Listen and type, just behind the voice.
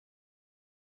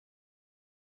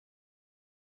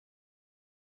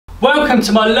Welcome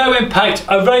to my low impact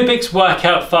aerobics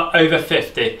workout for over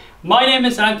 50. My name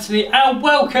is Anthony and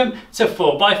welcome to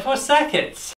 4x4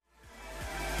 seconds.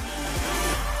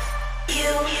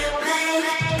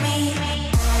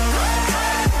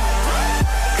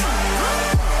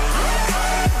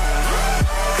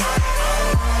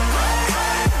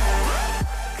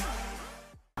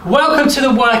 Welcome to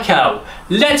the workout.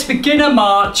 Let's begin a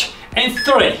march in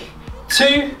 3,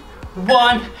 2,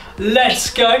 1.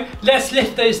 Let's go. Let's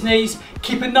lift those knees,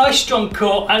 keep a nice strong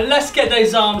core, and let's get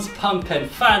those arms pumping.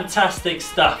 Fantastic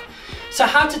stuff. So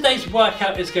how today's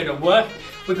workout is going to work,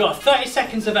 we've got 30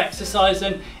 seconds of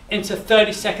exercising into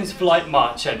 30 seconds of light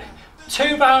marching.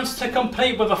 2 rounds to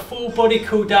complete with a full body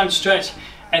cool down stretch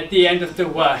at the end of the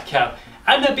workout.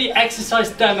 And there'll be exercise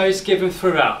demos given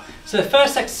throughout. So the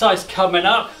first exercise coming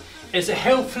up is a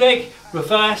heel flick,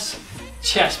 reverse,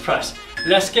 chest press.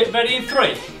 Let's get ready in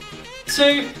 3,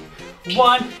 2,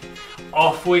 1,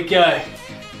 off we go.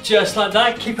 Just like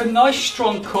that, keep a nice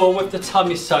strong core with the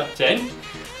tummy sucked in.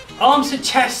 Arms and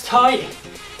chest tight.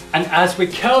 And as we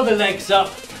curl the legs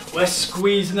up, we're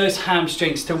squeezing those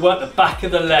hamstrings to work the back of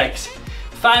the legs.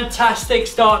 Fantastic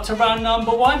start to round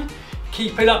number 1.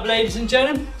 Keep it up, ladies and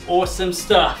gentlemen. Awesome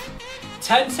stuff.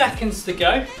 10 seconds to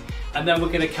go. And then we're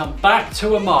going to come back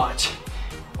to a march.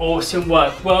 Awesome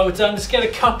work. Well done. Let's get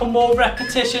a couple more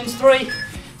repetitions. 3,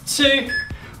 2,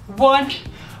 1,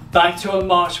 back to a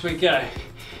march we go.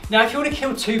 Now if you want to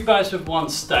kill 2 birds with 1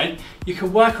 stone, you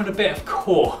can work on a bit of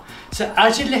core. So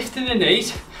as you're lifting the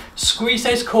knees, squeeze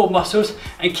those core muscles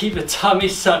and keep the tummy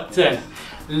sucked in.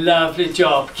 Lovely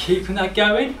job, keeping that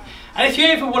going. And if you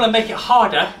ever want to make it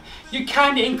harder, you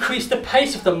can increase the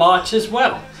pace of the march as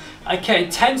well. Okay, in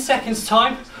 10 seconds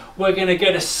time, we're going to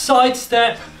go to side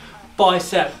step,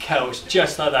 bicep curls,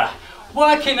 just like that.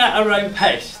 Working at our own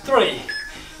pace. 3,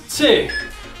 2,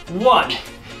 1,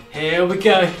 here we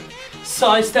go.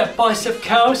 Side step bicep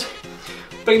curls.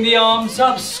 Bring the arms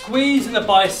up, squeezing the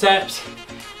biceps.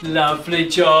 Lovely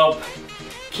job.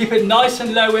 Keep it nice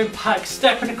and low impact,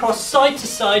 stepping across side to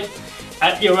side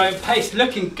at your own pace.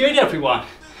 Looking good, everyone.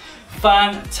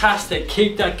 Fantastic,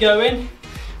 keep that going.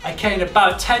 Okay, in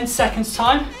about 10 seconds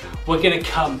time, we're gonna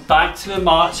come back to the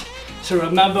march. So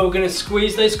remember, we're gonna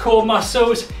squeeze those core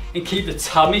muscles and keep the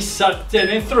tummy sucked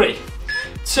in 3,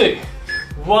 2,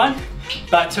 1,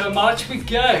 back to a march we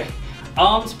go.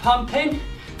 Arms pumping,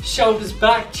 shoulders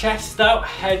back, chest out,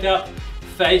 head up,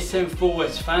 facing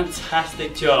forwards.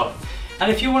 Fantastic job.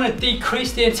 And if you want to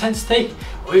decrease the intensity,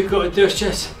 all you've got to do is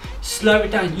just slow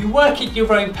it down. You work at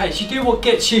your own pace. You do what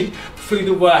gets you through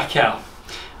the workout.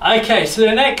 Okay, so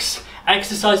the next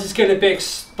exercise is going to be a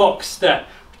box step.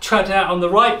 Treading out on the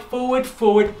right, forward,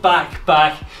 forward, back,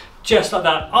 back. Just like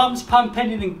that. Arms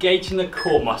pumping and engaging the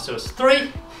core muscles.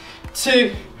 3,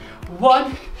 2,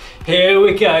 1, here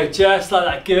we go, just like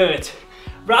that, good.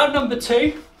 Round number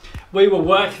 2, we will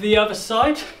work the other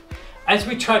side. As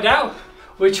we tread out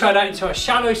into a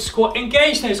shallow squat,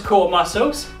 engage those core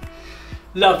muscles.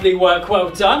 Lovely work, well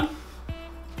done.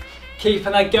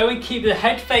 Keeping that going, keep the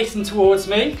head facing towards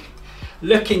me.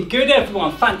 Looking good,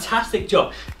 everyone, fantastic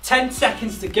job. 10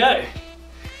 seconds to go.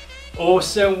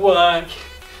 Awesome work.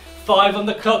 5 on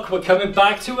the clock, we're coming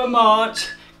back to a march.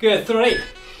 Good, 3,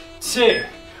 2,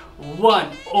 1,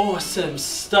 awesome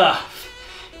stuff.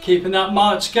 Keeping that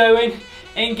march going.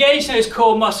 Engage those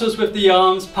core muscles with the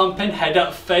arms pumping, head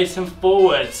up, facing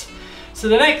forwards. So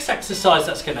the next exercise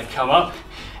that's going to come up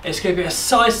is going to be a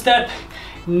side step,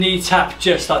 knee tap,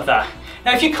 just like that.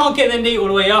 Now if you can't get the knee all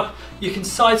the way up, you can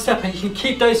side step and you can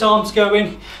keep those arms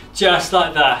going, just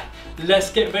like that.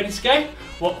 Let's get ready to go.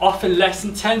 We're off in less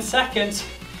than 10 seconds.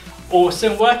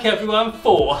 Awesome work, everyone.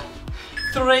 4,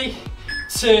 3,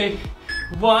 2,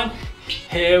 1,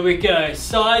 here we go.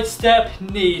 Side step,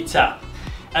 knee tap.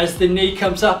 As the knee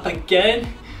comes up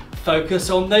again, focus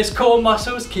on those core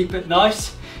muscles, keep it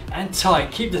nice and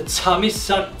tight. Keep the tummy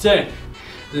sucked in.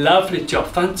 Lovely job,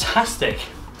 fantastic.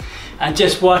 And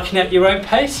just working at your own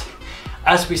pace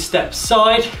as we step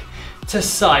side to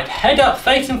side. Head up,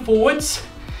 facing forwards.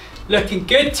 Looking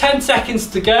good, 10 seconds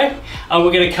to go, and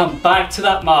we're gonna come back to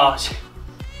that march.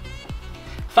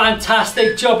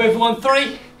 Fantastic job, everyone.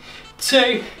 3,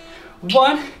 2,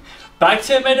 1, back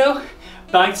to the middle,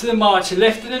 back to the march,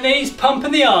 lifting the knees,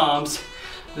 pumping the arms.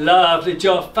 Lovely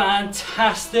job,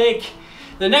 fantastic.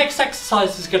 The next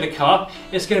exercise is going to come up,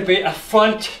 it's going to be a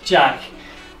front jack.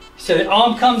 So the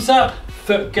arm comes up,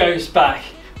 foot goes back.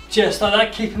 Just like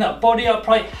that, keeping that body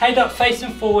upright, head up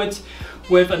facing forwards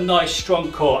with a nice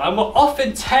strong core. And we're off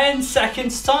in 10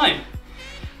 seconds time.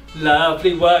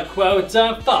 Lovely work, well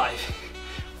done. 5,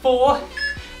 4,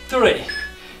 3,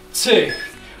 2,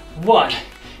 1.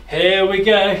 Here we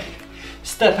go.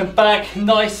 Stepping back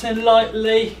nice and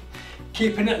lightly.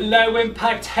 Keeping it low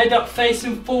impact, head up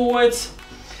facing forwards.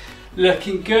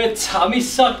 Looking good, tummy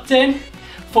sucked in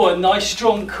for a nice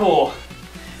strong core.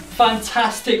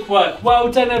 Fantastic work. Well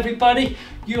done everybody.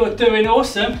 You are doing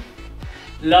awesome.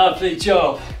 Lovely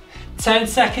job. 10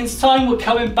 seconds time, we're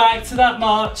coming back to that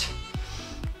march.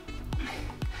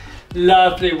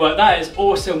 Lovely work, that is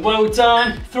awesome. Well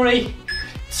done. 3,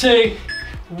 2,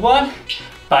 1.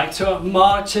 Back to a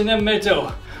march in the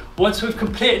middle. Once we've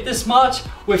completed this march,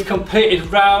 we've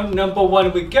completed round number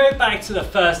 1. We go back to the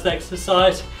first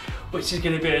exercise, which is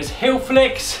going to be those heel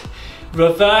flicks,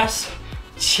 reverse,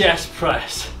 chest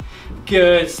press.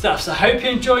 Good stuff. So I hope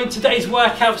you're enjoying today's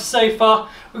workout so far.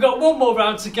 We've got one more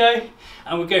round to go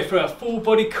and we'll go through a full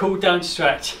body cool down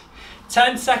stretch.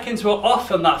 10 seconds we're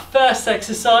off on that first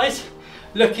exercise.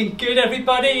 Looking good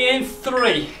everybody in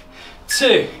 3,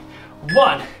 2,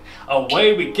 1.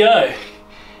 Away we go.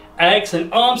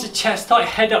 Excellent. Arms are chest tight,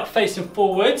 head up facing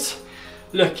forwards.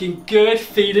 Looking good,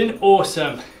 feeling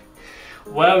awesome.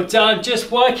 Well done,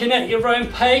 just working at your own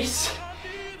pace.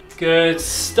 Good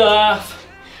stuff.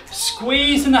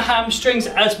 Squeezing the hamstrings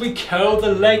as we curl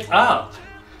the leg up.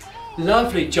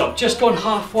 Lovely job, just gone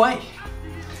halfway.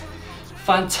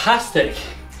 Fantastic.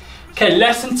 Okay,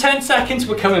 less than 10 seconds,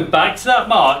 we're coming back to that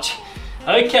march.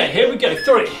 Okay, here we go,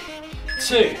 3,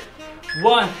 2,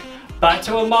 1. Back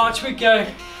to a march we go.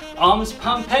 Arms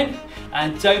pumping,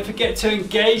 and don't forget to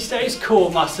engage those core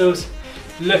muscles.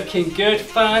 Looking good,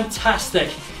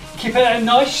 fantastic. Keep it a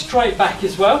nice straight back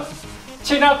as well.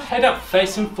 Chin up, head up,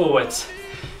 facing forwards.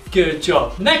 Good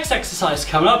job. Next exercise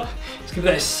coming up, it's going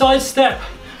to be a side step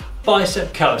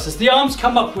bicep curls. As the arms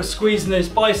come up, we're squeezing those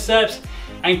biceps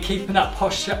and keeping that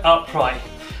posture upright.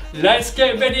 Let's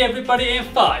get ready everybody in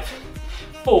 5,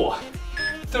 4,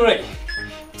 3,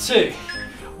 2,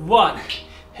 1.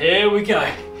 Here we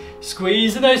go.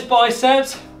 Squeezing those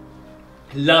biceps.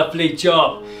 Lovely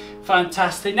job.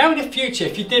 Fantastic. Now in the future,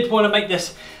 if you did want to make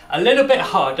this a little bit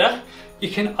harder,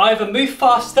 you can either move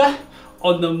faster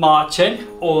on the marching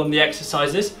or on the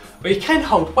exercises, or you can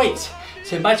hold weights.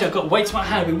 So imagine I've got weights in my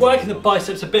hand, I'll be working the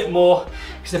biceps a bit more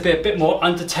because they'll be a bit more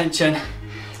under tension.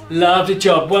 Lovely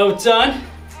job, well done.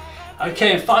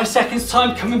 Okay, in 5 seconds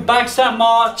time, coming back to that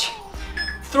march.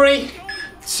 3,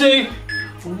 2,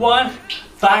 1,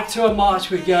 back to a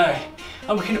march we go.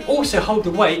 And we can also hold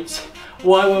the weights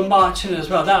while we're marching as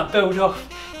well. That'll build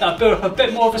up a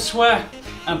bit more of a sweat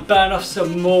and burn off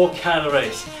some more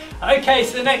calories. Okay,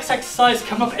 so the next exercise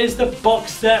come up is the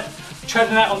box step.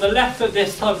 Treading out on the left foot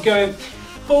this time, going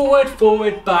forward,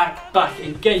 forward, back, back.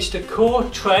 Engage the core,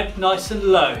 tread nice and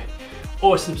low.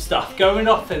 Awesome stuff. Going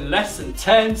off in less than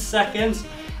 10 seconds.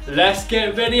 Let's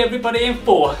get ready everybody in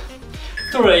 4,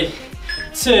 3,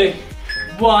 2,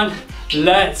 1.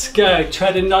 Let's go.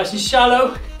 Treading nice and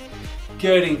shallow.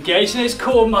 Good. Engaging those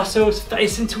core muscles,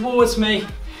 facing towards me.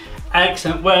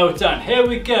 Excellent, well done. Here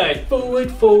we go.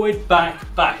 Forward, forward,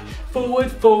 back, back.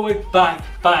 Forward, forward, back,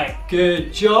 back.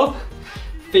 Good job.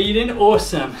 Feeling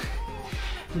awesome.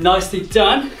 Nicely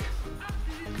done.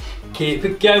 Keep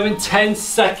it going, 10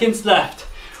 seconds left.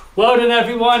 Well done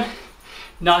everyone.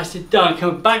 Nicely done.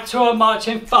 Come back to our march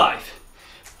in 5,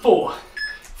 4,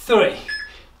 3,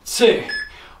 2,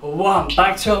 1.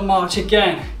 Back to our march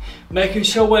again. Making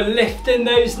sure we're lifting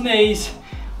those knees.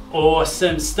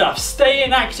 Awesome stuff.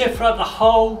 Staying active throughout the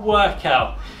whole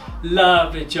workout.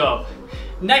 Lovely job.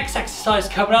 Next exercise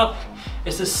coming up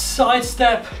is a side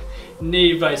step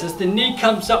knee raise. As the knee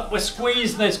comes up, we're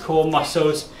squeezing those core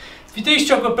muscles. If you do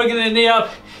struggle bringing the knee up,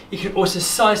 you can also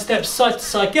side step side to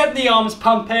side. Get the arms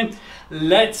pumping.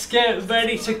 Let's get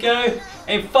ready to go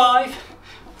in 5,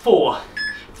 4,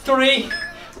 3,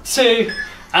 2,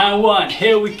 and 1.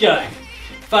 Here we go.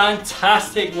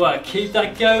 Fantastic work. Keep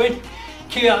that going.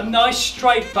 Keep that nice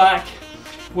straight back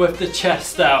with the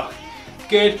chest out.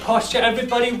 Good posture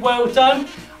everybody, well done.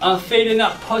 I'm feeling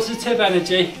that positive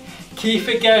energy. Keep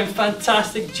it going,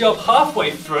 fantastic job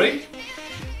halfway through.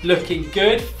 Looking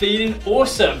good, feeling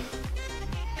awesome.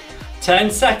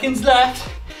 10 seconds left.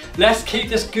 Let's keep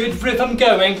this good rhythm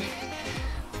going.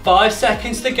 5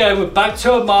 seconds to go, we're back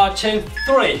to a march in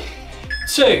 3,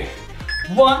 2,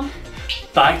 1.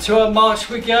 Back to our march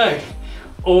we go.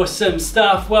 Awesome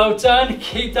stuff, well done.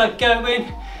 Keep that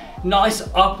going. Nice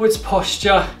upwards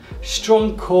posture,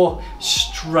 strong core,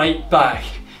 straight back.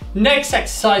 Next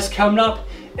exercise coming up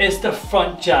is the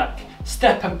front jack.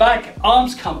 Stepping back,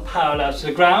 arms come parallel to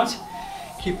the ground.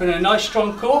 Keeping a nice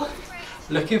strong core.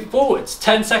 Looking forwards.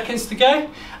 10 seconds to go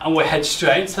and we'll head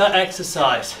straight into that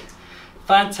exercise.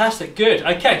 Fantastic, good.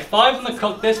 Okay, 5 on the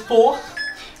clock, there's 4,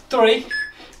 3,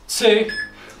 2,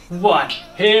 1.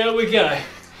 Here we go.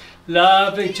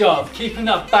 Lovely job. Keeping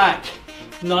that back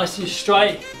nice and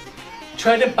straight.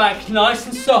 Tread it back nice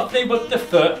and softly with the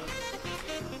foot.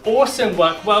 Awesome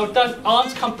work. Well done.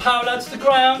 Arms come parallel to the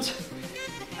ground.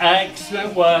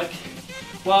 Excellent work.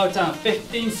 Well done.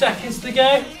 15 seconds to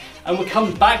go. And we'll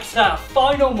come back to that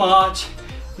final march.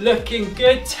 Looking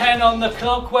good. 10 on the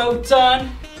clock. Well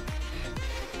done.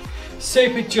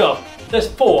 Super job. There's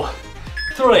 4,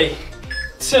 3,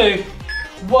 2,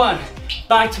 1.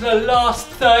 Back to the last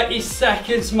 30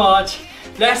 seconds march.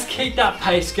 Let's keep that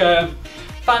pace going.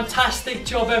 Fantastic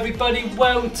job, everybody.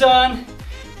 Well done.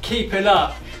 Keep it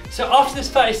up. So after this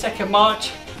 30-second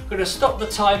march, we're going to stop the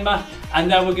timer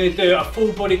and then we're going to do a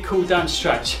full body cool down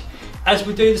stretch. As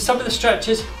we do some of the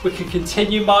stretches, we can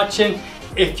continue marching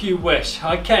if you wish.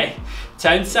 Okay,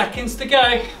 10 seconds to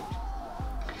go.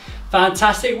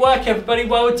 Fantastic work, everybody.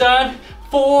 Well done.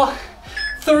 4,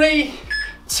 3,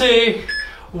 2,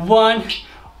 1.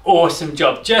 Awesome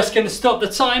job. Just going to stop the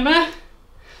timer.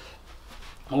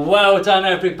 Well done,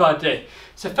 everybody.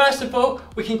 So first of all,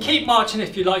 we can keep marching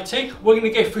if you like to. We're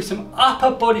going to go through some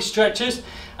upper body stretches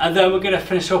and then we're going to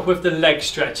finish off with the leg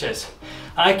stretches.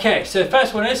 Okay, so the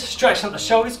first one is stretching up the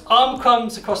shoulders. Arm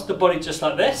comes across the body just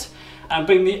like this and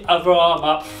bring the other arm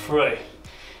up through.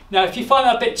 Now if you find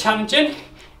that a bit challenging,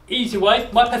 easy way,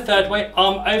 my preferred way,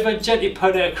 arm over, gently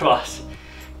put it across.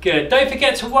 Good. Don't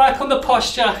forget to work on the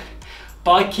posture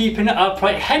by keeping it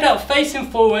upright, head up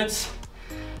facing forwards.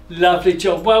 Lovely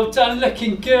job, well done,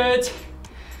 looking good.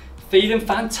 Feeling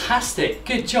fantastic.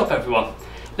 Good job, everyone.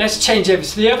 Let's change over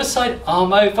to the other side.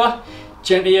 Arm over,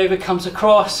 gently over comes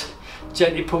across,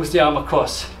 gently pulls the arm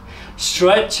across.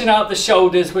 Stretching out the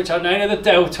shoulders, which are known as the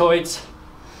deltoids.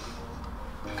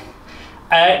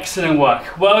 Excellent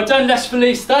work. Well done, let's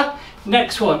release that.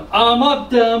 Next one, arm up,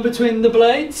 down between the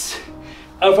blades.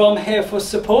 Other arm here for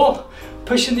support.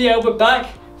 Pushing the elbow back,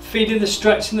 feeling the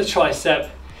stretch in the tricep.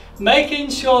 Making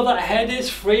sure that head is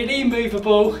freely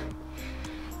movable.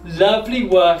 Lovely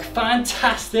work,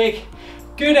 fantastic.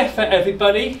 Good effort,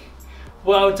 everybody.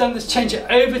 Well done, let's change it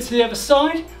over to the other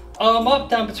side. Arm up,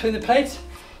 down between the plates.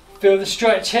 Feel the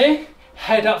stretch here.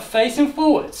 Head up, facing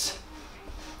forwards.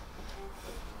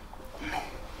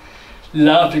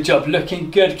 Lovely job,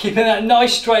 looking good. Keeping that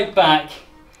nice straight back.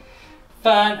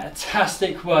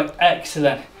 Fantastic work,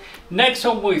 excellent. Next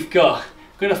one we've got,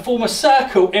 we're going to form a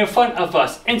circle in front of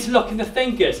us, interlocking the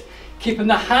fingers. Keeping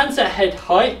the hands at head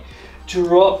height.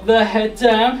 Drop the head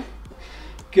down.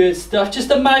 Good stuff.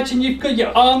 Just imagine you've got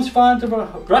your arms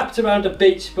wrapped around a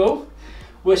beach ball.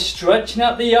 We're stretching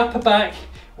out the upper back,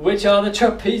 which are the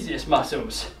trapezius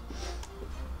muscles.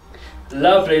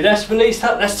 Lovely. Let's release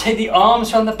that. Let's take the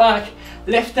arms from the back.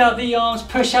 Lift out the arms,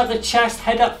 push out the chest,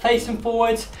 head up facing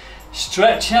forwards.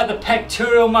 Stretching out the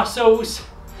pectoral muscles.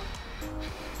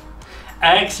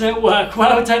 Excellent work.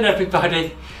 Well done,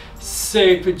 everybody.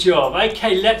 Super job.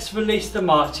 Okay, let's release the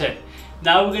marching.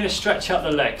 Now we're going to stretch out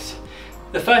the legs.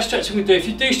 The first stretch we're going to do, if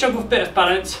you do struggle with a bit of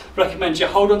balance, recommend you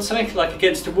hold on something like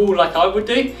against a wall like I would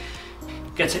do.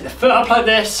 You're going to take the foot up like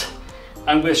this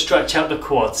and we'll stretch out the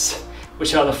quads,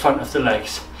 which are the front of the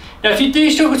legs. Now if you do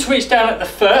struggle to reach down at the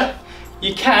foot,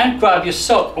 you can grab your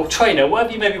sock or trainer,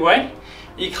 whatever you may be wearing.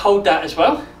 You can hold that as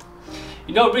well.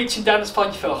 You're not reaching down, it's fine,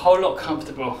 you feel a whole lot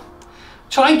comfortable.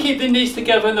 Try and keep the knees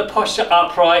together and the posture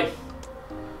upright.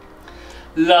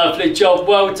 Lovely job,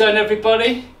 well done,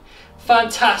 everybody.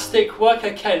 Fantastic work.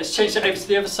 Okay, let's change that over to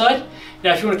the other side.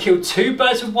 Now if you want to kill two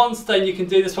birds with one stone, you can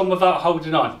do this one without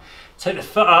holding on. Take the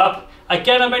foot up.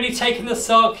 Again, I'm only taking the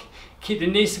sock. Keep the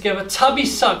knees together, tummy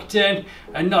sucked in.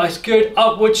 A nice, good,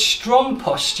 upward, strong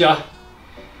posture.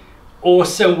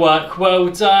 Awesome work, well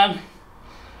done.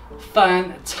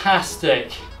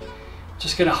 Fantastic.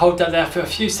 Just going to hold that there for a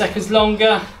few seconds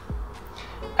longer.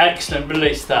 Excellent,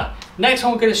 release that. Next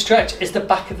one we're going to stretch is the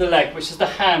back of the leg, which is the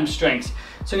hamstrings.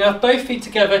 So I'm going to have both feet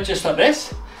together just like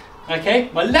this. Okay,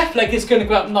 my left leg is going to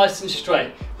go up nice and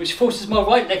straight, which forces my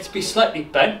right leg to be slightly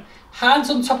bent. Hands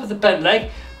on top of the bent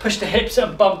leg, push the hips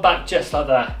and bum back just like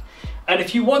that. And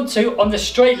if you want to, on the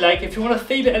straight leg, if you want to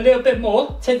feel it a little bit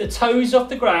more, take the toes off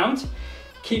the ground,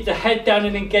 keep the head down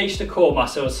and engage the core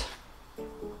muscles.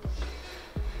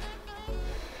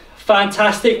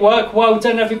 Fantastic work, well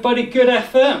done everybody, good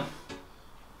effort.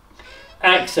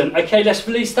 Excellent, okay, let's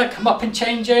release that, come up and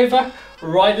change over.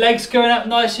 Right leg's going up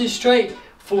nice and straight,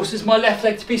 forces my left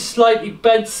leg to be slightly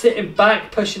bent, sitting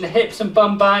back, pushing the hips and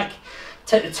bum back.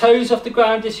 Take the toes off the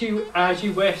ground as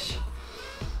you wish.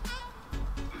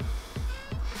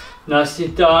 Nicely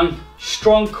done,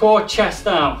 strong core, chest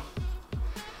out.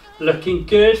 Looking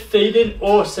good, feeling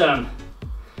awesome.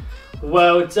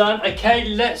 Well done. Okay,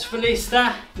 let's release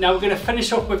that. Now we're going to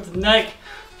finish off with the neck.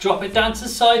 Drop it down to the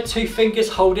side, 2 fingers,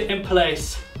 hold it in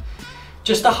place.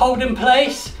 Just to hold in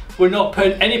place, we're not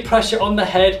putting any pressure on the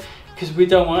head because we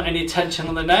don't want any tension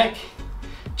on the neck.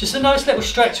 Just a nice little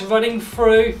stretch running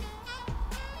through.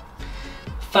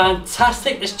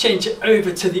 Fantastic. Let's change it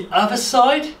over to the other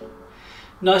side.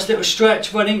 Nice little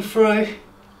stretch running through.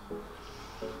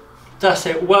 That's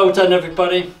it. Well done,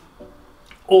 everybody.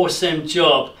 Awesome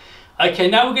job. Okay,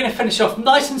 now we're going to finish off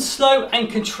nice and slow and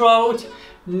controlled.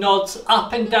 Nods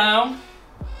up and down.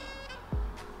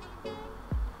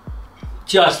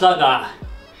 Just like that.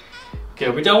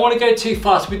 Good. We don't want to go too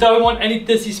fast. We don't want any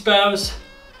dizzy spells.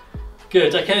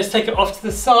 Good. Okay, let's take it off to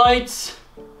the sides.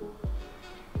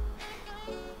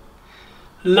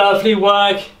 Lovely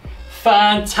work.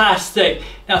 Fantastic.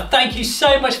 Now, thank you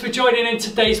so much for joining in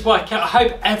today's workout. I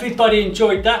hope everybody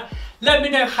enjoyed that. Let me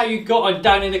know how you got on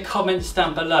down in the comments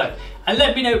down below. And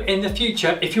let me know in the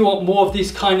future if you want more of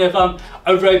these kind of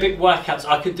aerobic workouts.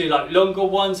 I could do like longer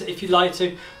ones if you'd like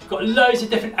to. I've got loads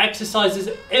of different exercises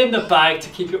in the bag to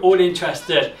keep you all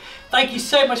interested. Thank you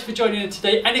so much for joining in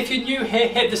today. And if you're new here,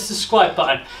 hit the subscribe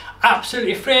button.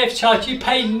 Absolutely free of charge. You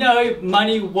pay no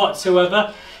money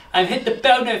whatsoever. And hit the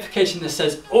bell notification that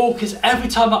says all, because every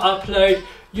time I upload,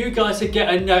 you guys will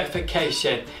get a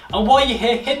notification. And while you're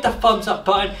here, hit the thumbs up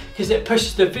button because it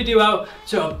pushes the video out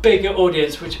to a bigger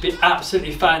audience, which would be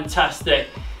absolutely fantastic.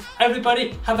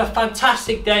 Everybody, have a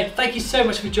fantastic day. Thank you so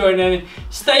much for joining in.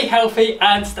 Stay healthy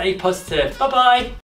and stay positive. Bye-bye.